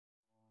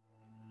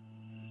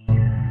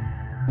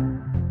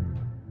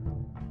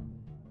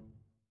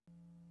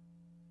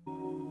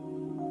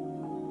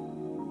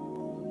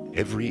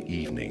Every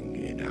evening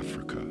in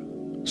Africa,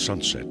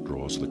 sunset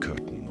draws the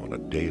curtain on a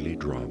daily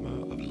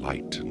drama of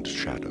light and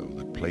shadow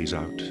that plays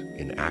out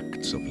in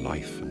acts of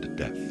life and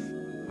death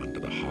under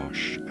the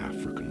harsh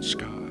African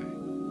sky.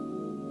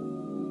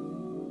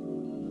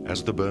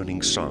 As the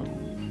burning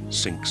sun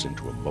sinks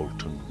into a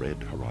molten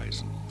red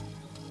horizon,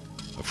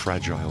 a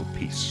fragile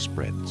peace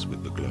spreads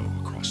with the glow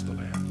across the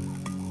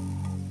land.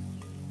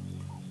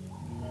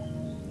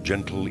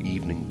 Gentle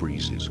evening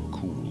breezes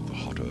cool the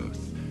hot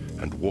earth,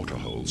 and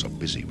waterholes are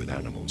busy with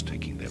animals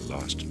taking their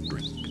last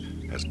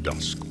drink as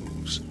dusk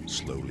moves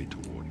slowly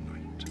toward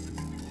night.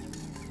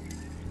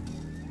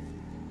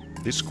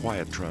 This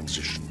quiet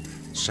transition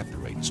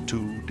separates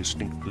two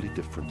distinctly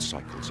different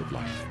cycles of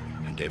life,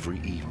 and every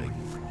evening,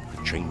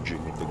 the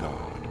changing of the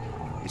guard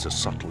is a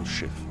subtle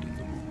shift in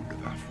the mood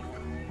of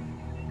Africa.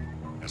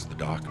 As the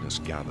darkness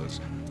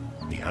gathers,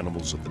 the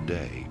animals of the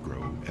day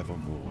grow ever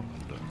more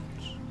alert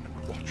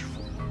and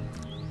watchful,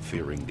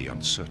 fearing the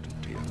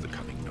uncertainty of the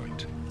coming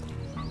night.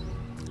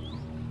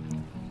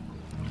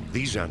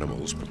 These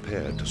animals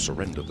prepare to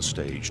surrender the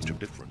stage to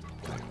different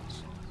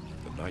players.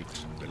 The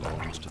night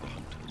belongs to the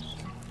hunters,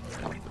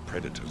 and the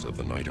predators of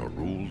the night are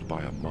ruled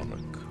by a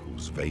monarch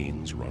whose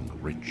veins run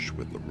rich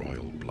with the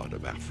royal blood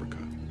of Africa,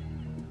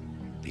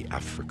 the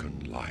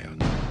African lion.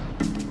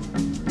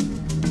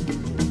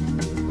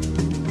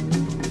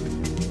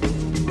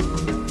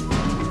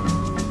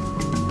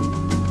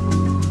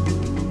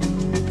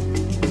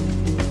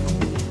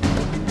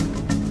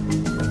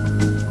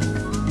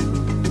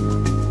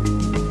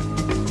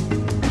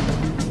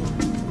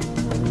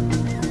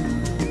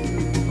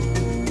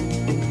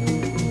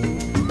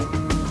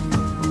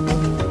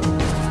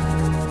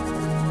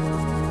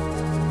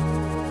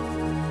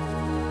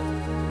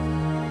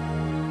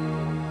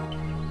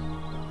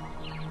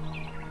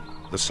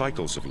 The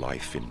cycles of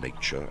life in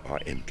nature are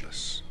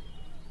endless.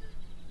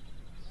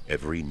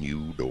 Every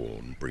new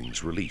dawn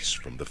brings release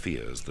from the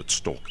fears that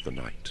stalk the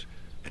night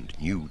and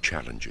new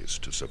challenges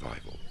to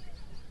survival.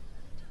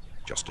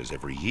 Just as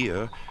every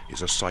year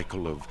is a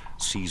cycle of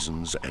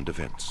seasons and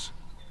events,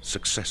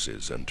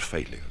 successes and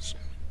failures,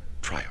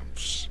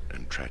 triumphs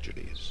and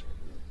tragedies.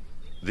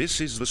 This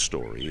is the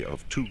story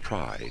of two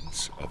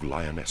prides of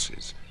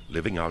lionesses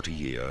living out a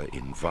year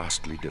in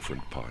vastly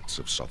different parts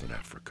of southern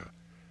Africa.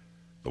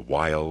 The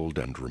wild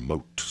and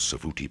remote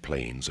Savuti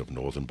plains of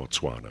northern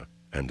Botswana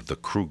and the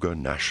Kruger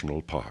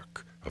National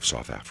Park of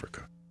South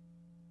Africa.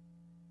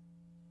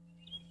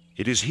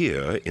 It is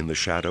here, in the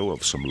shadow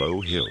of some low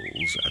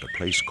hills at a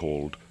place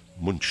called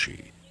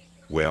Munchi,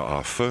 where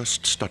our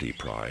first study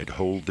pride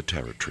hold the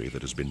territory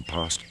that has been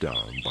passed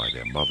down by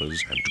their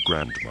mothers and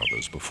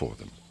grandmothers before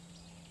them.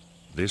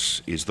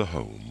 This is the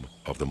home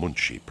of the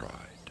Munchi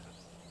pride.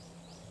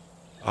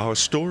 Our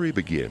story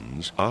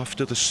begins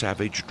after the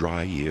savage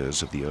dry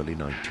years of the early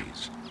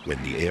 90s,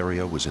 when the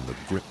area was in the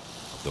grip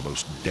of the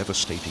most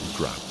devastating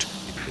drought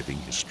in living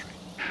history.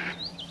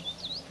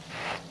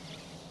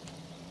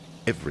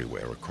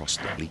 Everywhere across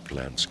the bleak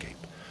landscape,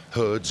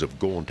 herds of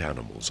gaunt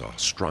animals are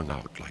strung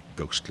out like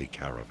ghostly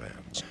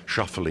caravans,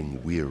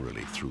 shuffling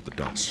wearily through the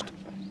dust,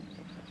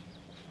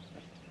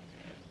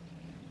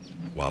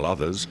 while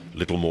others,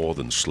 little more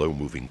than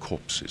slow-moving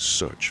corpses,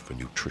 search for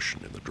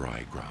nutrition in the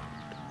dry ground.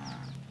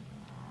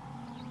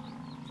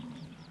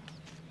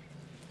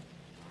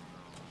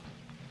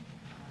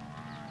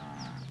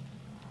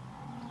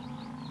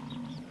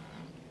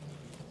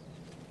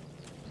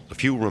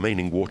 The few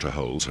remaining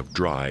waterholes have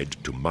dried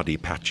to muddy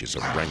patches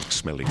of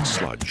rank-smelling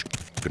sludge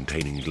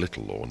containing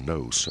little or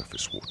no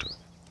surface water.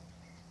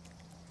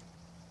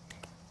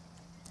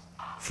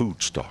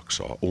 Food stocks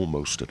are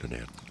almost at an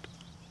end.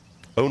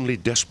 Only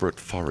desperate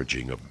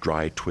foraging of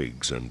dry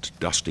twigs and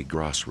dusty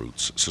grass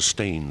roots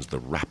sustains the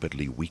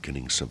rapidly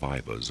weakening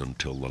survivors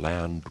until the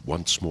land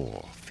once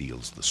more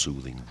feels the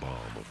soothing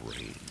balm of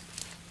rain.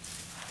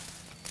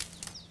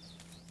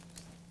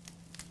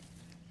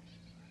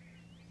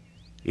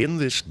 In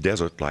this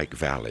desert-like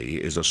valley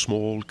is a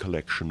small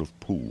collection of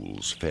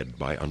pools fed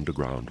by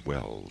underground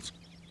wells,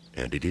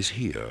 and it is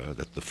here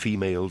that the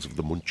females of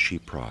the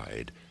Munchi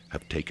pride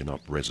have taken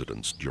up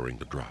residence during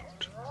the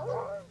drought.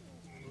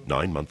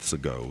 9 months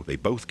ago, they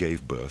both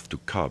gave birth to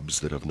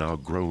cubs that have now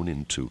grown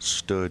into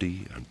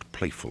sturdy and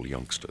playful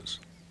youngsters.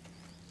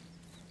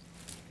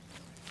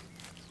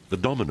 The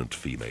dominant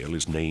female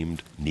is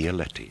named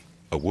Nieleti,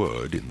 a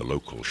word in the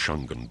local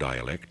Shungan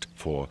dialect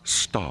for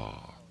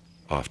star,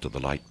 after the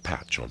light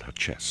patch on her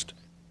chest.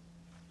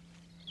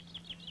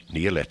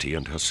 Nieleti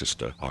and her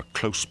sister are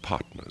close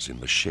partners in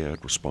the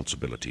shared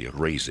responsibility of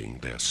raising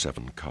their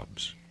 7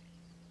 cubs.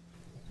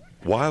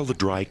 While the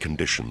dry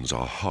conditions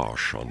are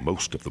harsh on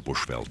most of the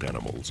bushveld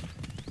animals,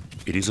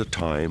 it is a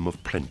time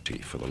of plenty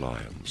for the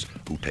lions,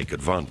 who take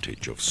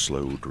advantage of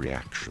slowed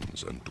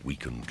reactions and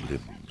weakened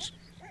limbs.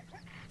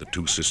 The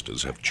two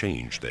sisters have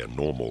changed their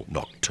normal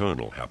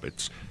nocturnal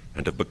habits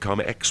and have become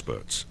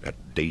experts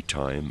at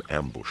daytime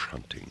ambush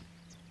hunting.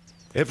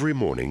 Every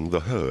morning, the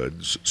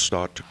herds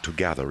start to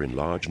gather in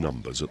large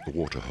numbers at the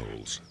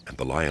waterholes, and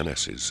the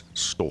lionesses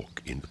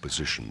stalk into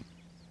position,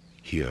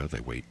 Here they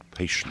wait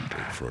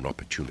patiently for an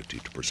opportunity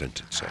to present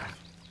itself.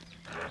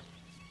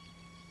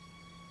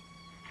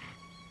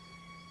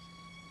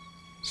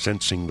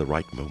 Sensing the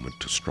right moment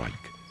to strike,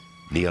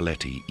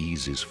 Nialeti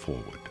eases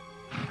forward,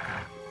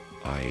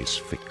 eyes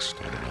fixed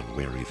on an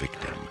unwary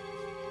victim,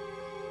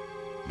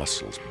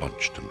 muscles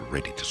bunched and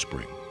ready to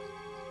spring.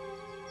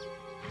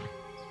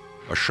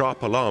 A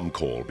sharp alarm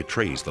call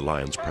betrays the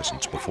lion's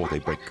presence before they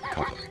break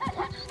cover.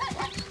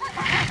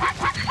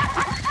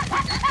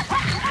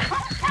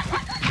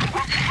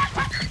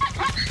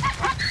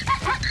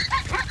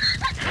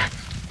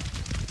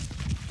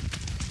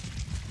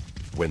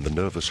 When the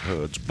nervous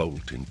herds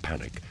bolt in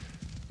panic,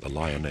 the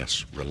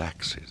lioness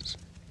relaxes,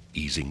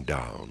 easing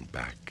down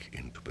back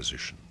into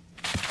position.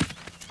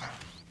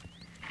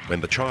 When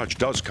the charge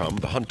does come,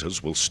 the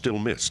hunters will still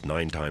miss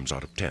 9 times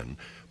out of 10,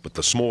 but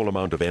the small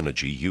amount of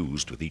energy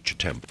used with each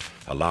attempt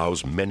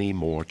allows many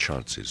more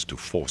chances to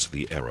force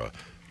the error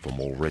from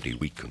already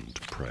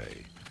weakened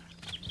prey.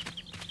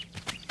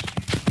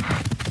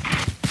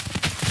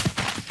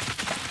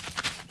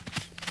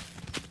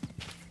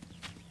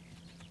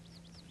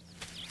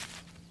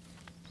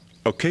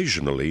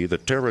 Occasionally, the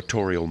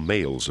territorial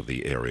males of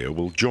the area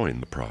will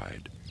join the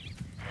pride.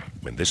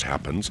 When this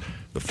happens,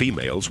 the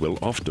females will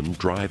often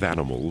drive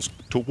animals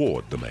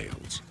toward the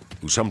males,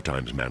 who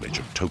sometimes manage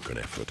a token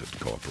effort at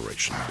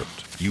cooperation,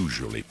 but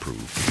usually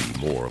prove to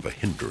be more of a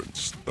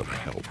hindrance than a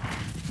help.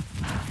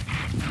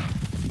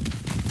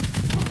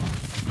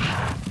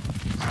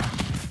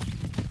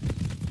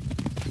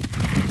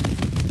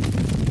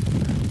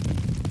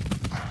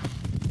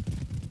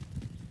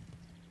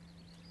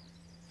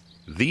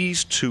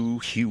 These 2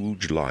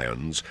 huge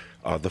lions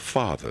are the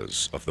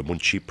fathers of the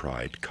Munchi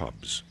Pride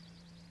cubs.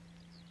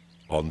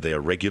 On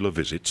their regular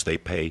visits, they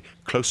pay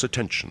close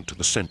attention to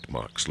the scent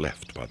marks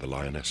left by the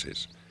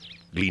lionesses,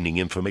 gleaning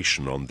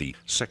information on the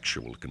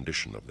sexual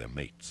condition of their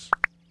mates.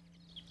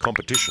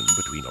 Competition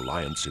between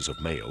alliances of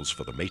males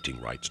for the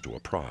mating rights to a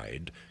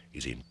pride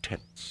is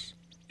intense.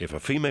 If a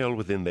female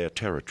within their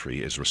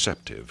territory is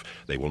receptive,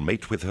 they will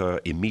mate with her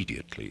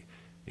immediately,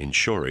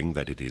 ensuring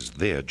that it is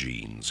their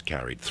genes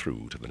carried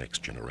through to the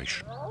next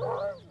generation.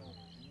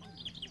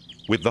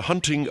 With the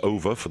hunting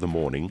over for the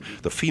morning,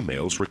 the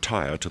females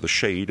retire to the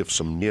shade of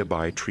some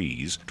nearby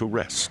trees to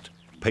rest,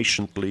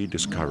 patiently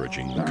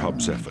discouraging the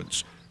cubs'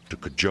 efforts to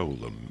cajole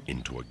them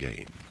into a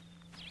game.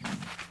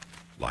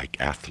 Like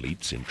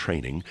athletes in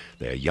training,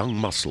 their young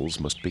muscles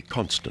must be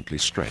constantly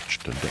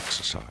stretched and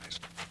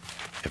exercised.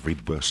 Every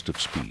burst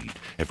of speed,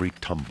 every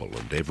tumble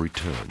and every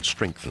turn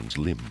strengthens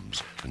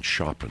limbs and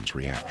sharpens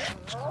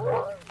reactions.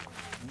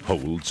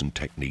 Holds and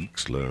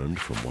techniques learned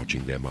from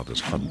watching their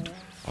mothers hunt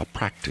are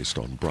practiced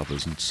on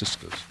brothers and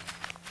sisters.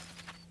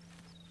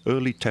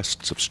 Early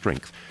tests of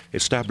strength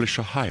establish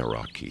a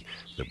hierarchy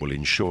that will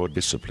ensure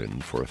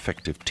discipline for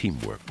effective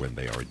teamwork when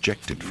they are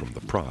ejected from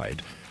the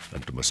pride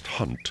and must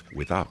hunt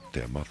without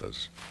their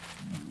mothers.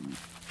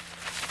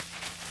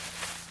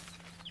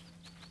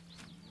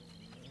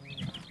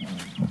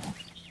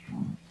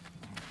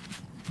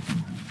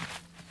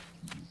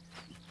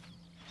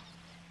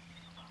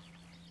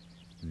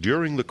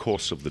 During the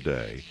course of the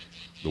day,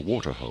 the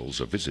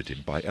waterholes are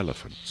visited by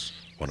elephants,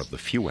 one of the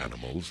few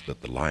animals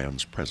that the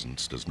lion's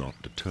presence does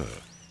not deter.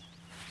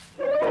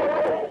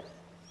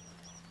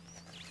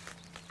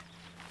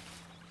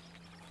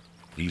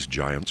 These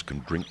giants can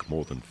drink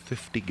more than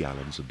 50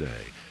 gallons a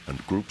day,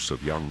 and groups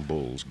of young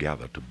bulls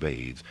gather to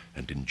bathe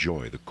and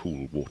enjoy the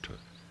cool water.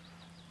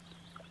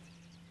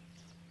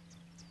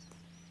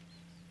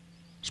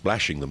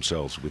 Splashing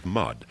themselves with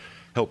mud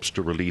helps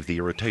to relieve the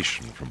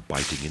irritation from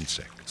biting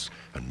insects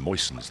and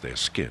moistens their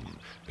skin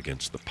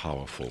against the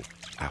powerful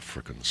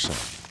African sun.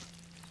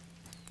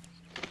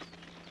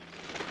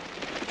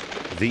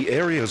 The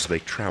areas they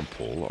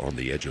trample on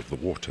the edge of the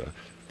water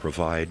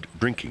provide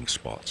drinking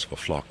spots for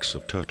flocks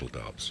of turtle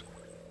doves.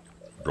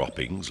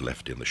 Droppings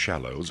left in the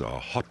shallows are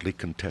hotly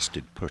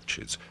contested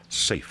perches,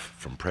 safe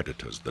from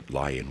predators that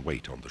lie in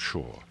wait on the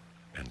shore.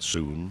 And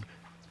soon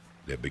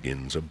there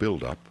begins a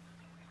build-up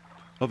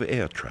of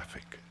air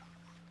traffic.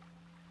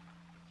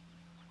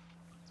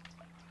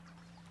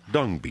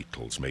 Dung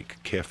beetles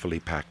make carefully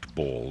packed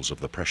balls of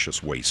the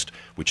precious waste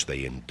which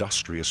they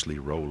industriously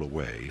roll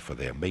away for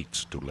their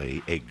mates to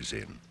lay eggs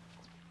in.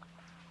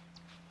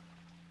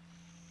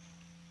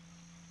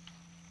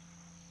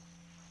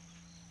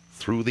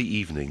 Through the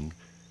evening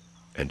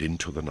and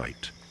into the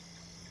night,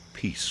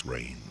 peace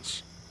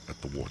reigns at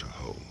the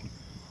waterhole.